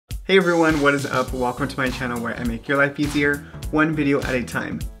Hey everyone, what is up? Welcome to my channel where I make your life easier, one video at a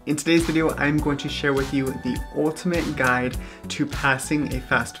time. In today's video, I'm going to share with you the ultimate guide to passing a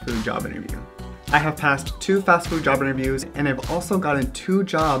fast food job interview. I have passed 2 fast food job interviews and I've also gotten 2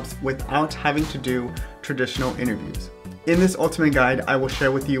 jobs without having to do traditional interviews. In this ultimate guide, I will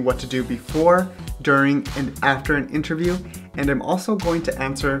share with you what to do before, during, and after an interview, and I'm also going to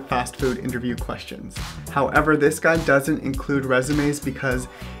answer fast food interview questions. However, this guide doesn't include resumes because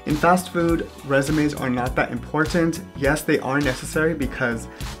in fast food, resumes are not that important. Yes, they are necessary because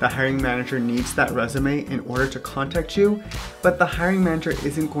the hiring manager needs that resume in order to contact you, but the hiring manager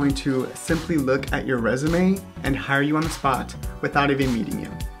isn't going to simply look at your resume and hire you on the spot without even meeting you.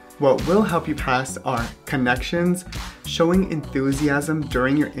 What will help you pass are connections, showing enthusiasm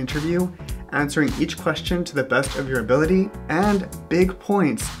during your interview, answering each question to the best of your ability, and big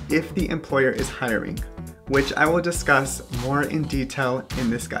points if the employer is hiring, which I will discuss more in detail in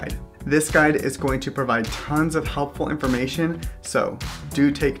this guide. This guide is going to provide tons of helpful information, so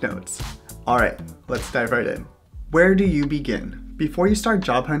do take notes. All right, let's dive right in. Where do you begin? Before you start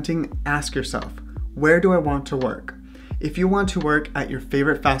job hunting, ask yourself, where do I want to work? If you want to work at your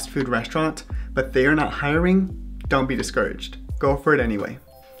favorite fast food restaurant, but they are not hiring, don't be discouraged. Go for it anyway.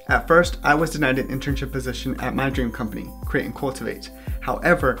 At first, I was denied an internship position at my dream company, Create and Cultivate.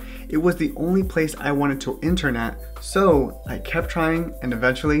 However, it was the only place I wanted to intern at, so I kept trying and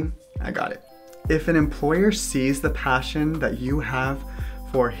eventually I got it. If an employer sees the passion that you have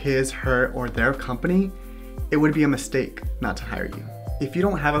for his, her, or their company, it would be a mistake not to hire you. If you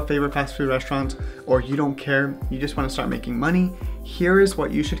don't have a favorite fast food restaurant or you don't care, you just want to start making money, here is what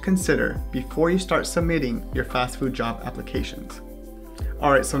you should consider before you start submitting your fast food job applications.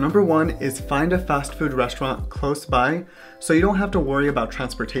 Alright, so number 1 is find a fast food restaurant close by so you don't have to worry about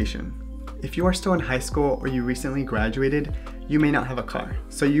transportation. If you are still in high school or you recently graduated, you may not have a car,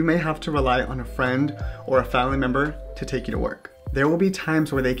 so you may have to rely on a friend or a family member to take you to work. There will be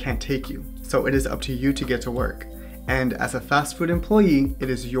times where they can't take you, so it is up to you to get to work. And as a fast food employee, it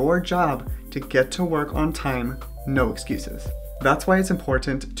is your job to get to work on time, no excuses. That's why it's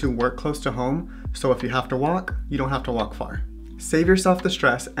important to work close to home, so if you have to walk, you don't have to walk far. Save yourself the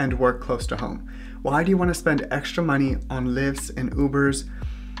stress and work close to home. Why do you want to spend extra money on Lyfts and Ubers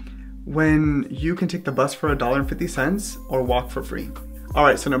when you can take the bus for $1.50 or walk for free?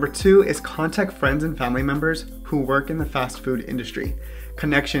 Alright, so number 2 is contact friends and family members who work in the fast food industry.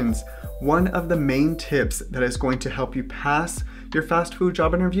 Connections, one of the main tips that is going to help you pass your fast food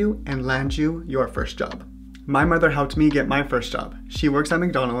job interview and land you your first job. My mother helped me get my first job. She works at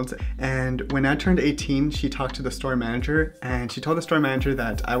McDonald's, and when I turned 18, she talked to the store manager and she told the store manager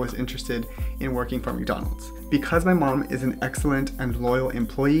that I was interested in working for McDonald's. Because my mom is an excellent and loyal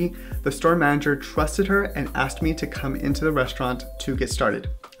employee, the store manager trusted her and asked me to come into the restaurant to get started.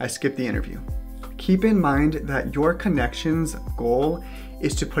 I skipped the interview. Keep in mind that your connections goal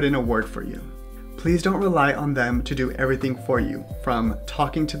is to put in a word for you. Please don't rely on them to do everything for you, from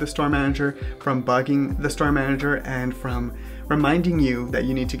talking to the store manager, from bugging the store manager, and from reminding you that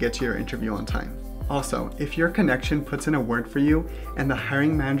you need to get to your interview on time. Also, if your connection puts in a word for you and the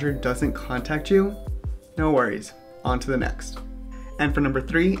hiring manager doesn't contact you, no worries, on to the next. And for number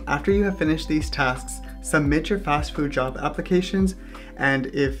 3, after you have finished these tasks, submit your fast food job applications, and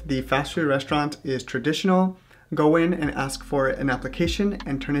if the fast food restaurant is traditional, go in and ask for an application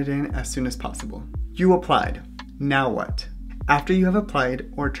and turn it in as soon as possible. You applied. Now what? After you have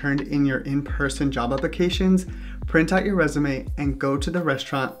applied or turned in your in-person job applications, print out your resume and go to the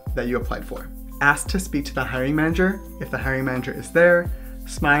restaurant that you applied for. Ask to speak to the hiring manager. If the hiring manager is there,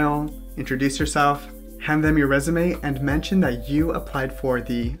 smile, introduce yourself, hand them your resume, and mention that you applied for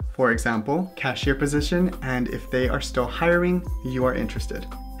the, for example, cashier position, and if they are still hiring, you are interested.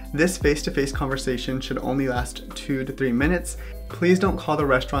 This face-to-face conversation should only last 2 to 3 minutes. Please don't call the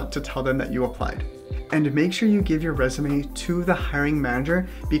restaurant to tell them that you applied. And make sure you give your resume to the hiring manager,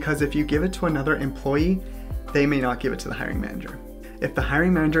 because if you give it to another employee, they may not give it to the hiring manager. If the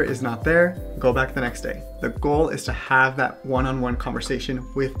hiring manager is not there, go back the next day. The goal is to have that one-on-one conversation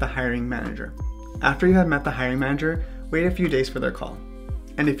with the hiring manager. After you have met the hiring manager, wait a few days for their call.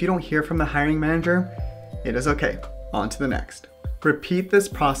 And if you don't hear from the hiring manager, it is okay. On to the next. Repeat this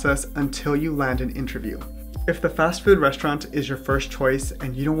process until you land an interview. If the fast food restaurant is your first choice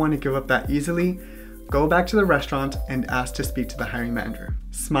and you don't want to give up that easily, go back to the restaurant and ask to speak to the hiring manager.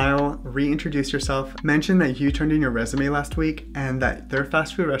 Smile, reintroduce yourself, mention that you turned in your resume last week and that their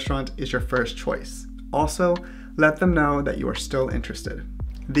fast food restaurant is your first choice. Also, let them know that you are still interested.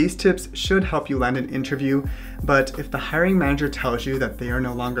 These tips should help you land an interview, but if the hiring manager tells you that they are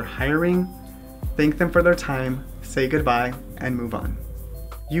no longer hiring, thank them for their time, say goodbye, and move on.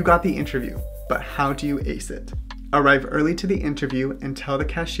 You got the interview, but how do you ace it? Arrive early to the interview and tell the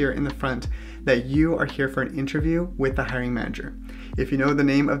cashier in the front that you are here for an interview with the hiring manager. If you know the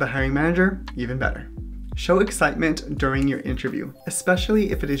name of the hiring manager, even better. Show excitement during your interview,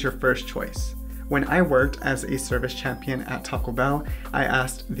 especially if it is your first choice. When I worked as a service champion at Taco Bell, I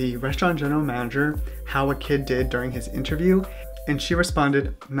asked the restaurant general manager how a kid did during his interview, and she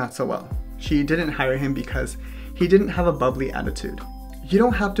responded, not so well. She didn't hire him because he didn't have a bubbly attitude. You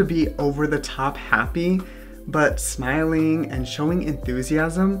don't have to be over the top happy, but smiling and showing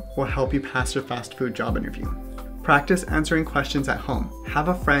enthusiasm will help you pass your fast food job interview. Practice answering questions at home. Have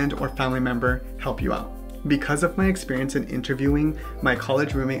a friend or family member help you out. Because of my experience in interviewing, my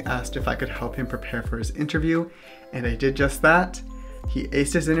college roommate asked if I could help him prepare for his interview, and I did just that. He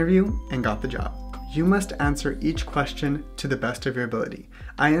aced his interview and got the job. You must answer each question to the best of your ability.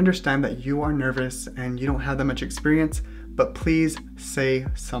 I understand that you are nervous and you don't have that much experience, but please say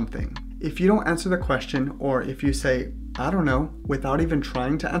something. If you don't answer the question, or if you say, I don't know, without even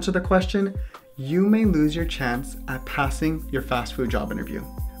trying to answer the question, you may lose your chance at passing your fast food job interview.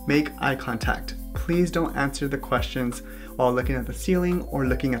 Make eye contact. Please don't answer the questions while looking at the ceiling or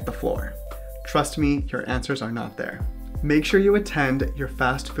looking at the floor. Trust me, your answers are not there. Make sure you attend your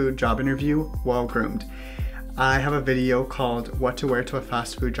fast food job interview well groomed. I have a video called What to Wear to a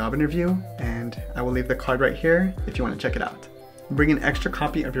Fast Food Job Interview, and I will leave the card right here if you want to check it out. Bring an extra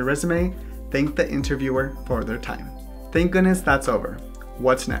copy of your resume. Thank the interviewer for their time. Thank goodness that's over.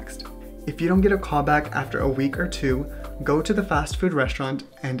 What's next? If you don't get a call back after a week or two, go to the fast food restaurant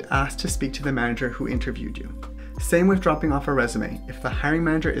and ask to speak to the manager who interviewed you. Same with dropping off a resume. If the hiring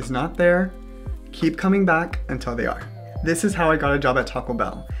manager is not there, keep coming back until they are. This is how I got a job at Taco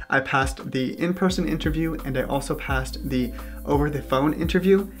Bell. I passed the in-person interview and I also passed the over-the-phone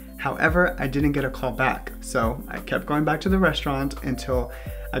interview. However, I didn't get a call back, so I kept going back to the restaurant until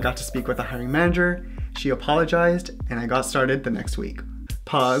I got to speak with the hiring manager. She apologized and I got started the next week.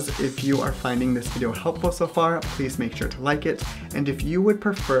 Pause. If you are finding this video helpful so far, please make sure to like it. And if you would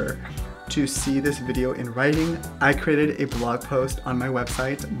prefer to see this video in writing, I created a blog post on my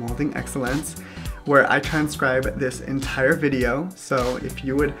website, Molding Excellence, where I transcribe this entire video. So if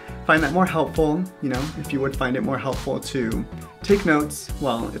you would find that more helpful, if you would find it more helpful to take notes,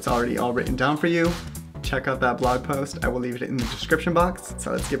 well, it's already all written down for you. Check out that blog post. I will leave it in the description box.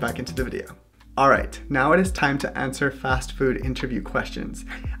 So let's get back into the video. All right, now it is time to answer fast food interview questions.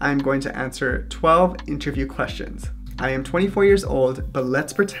 I'm going to answer 12 interview questions. I am 24 years old, but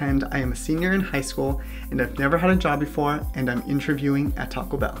let's pretend I am a senior in high school and I've never had a job before and I'm interviewing at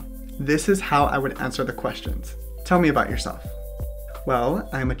Taco Bell. This is how I would answer the questions. Tell me about yourself. Well,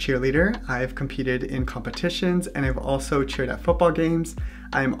 I'm a cheerleader. I've competed in competitions and I've also cheered at football games.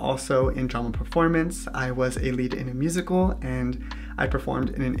 I'm also in drama performance. I was a lead in a musical and I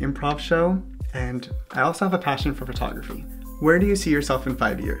performed in an improv show. And I also have a passion for photography. Where do you see yourself in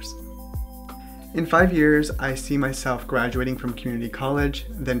 5 years? In 5 years, I see myself graduating from community college,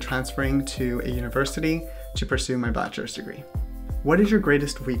 then transferring to a university to pursue my bachelor's degree. What is your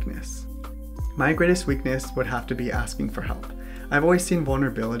greatest weakness? My greatest weakness would have to be asking for help. I've always seen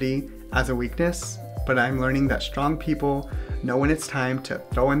vulnerability as a weakness, but I'm learning that strong people know when it's time to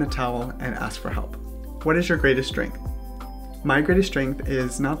throw in the towel and ask for help. What is your greatest strength? My greatest strength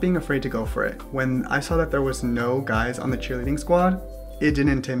is not being afraid to go for it. When I saw that there was no guys on the cheerleading squad, it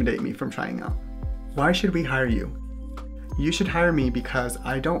didn't intimidate me from trying out. Why should we hire you? You should hire me because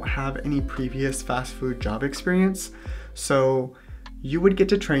I don't have any previous fast food job experience, so you would get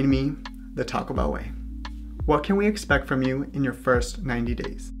to train me the Taco Bell way. What can we expect from you in your first 90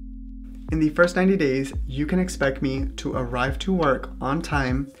 days? In the first 90 days, you can expect me to arrive to work on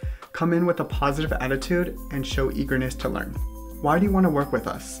time, come in with a positive attitude, and show eagerness to learn. Why do you want to work with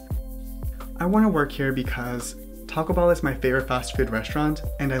us? I want to work here because Taco Bell is my favorite fast food restaurant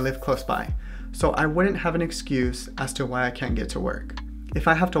and I live close by, so I wouldn't have an excuse as to why I can't get to work. If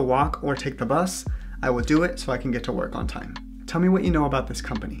I have to walk or take the bus, I will do it so I can get to work on time. Tell me what you know about this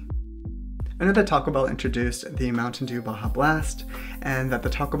company. I know that Taco Bell introduced the Mountain Dew Baja Blast and that the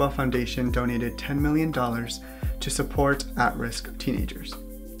Taco Bell Foundation donated $10 million to support at-risk teenagers.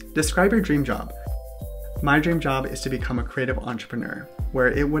 Describe your dream job. My dream job is to become a creative entrepreneur,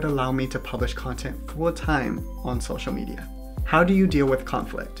 where it would allow me to publish content full-time on social media. How do you deal with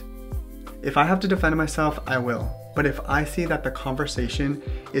conflict? If I have to defend myself, I will. But if I see that the conversation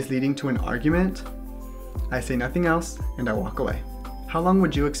is leading to an argument, I say nothing else and I walk away. How long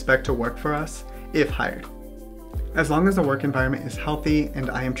would you expect to work for us if hired? As long as the work environment is healthy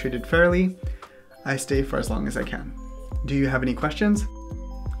and I am treated fairly, I stay for as long as I can. Do you have any questions?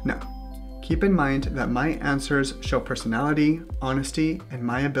 No. Keep in mind that my answers show personality, honesty, and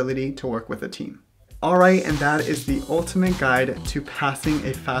my ability to work with a team. Alright, and that is the ultimate guide to passing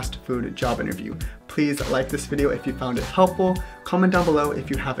a fast food job interview. Please like this video if you found it helpful, comment down below if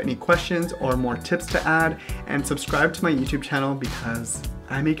you have any questions or more tips to add, and subscribe to my YouTube channel because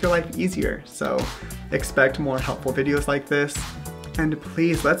I make your life easier. So expect more helpful videos like this. And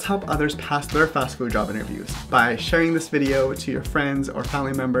please, let's help others pass their fast food job interviews by sharing this video to your friends or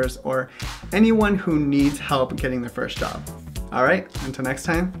family members or anyone who needs help getting their first job. Alright, until next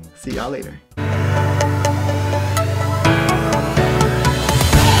time, see y'all later.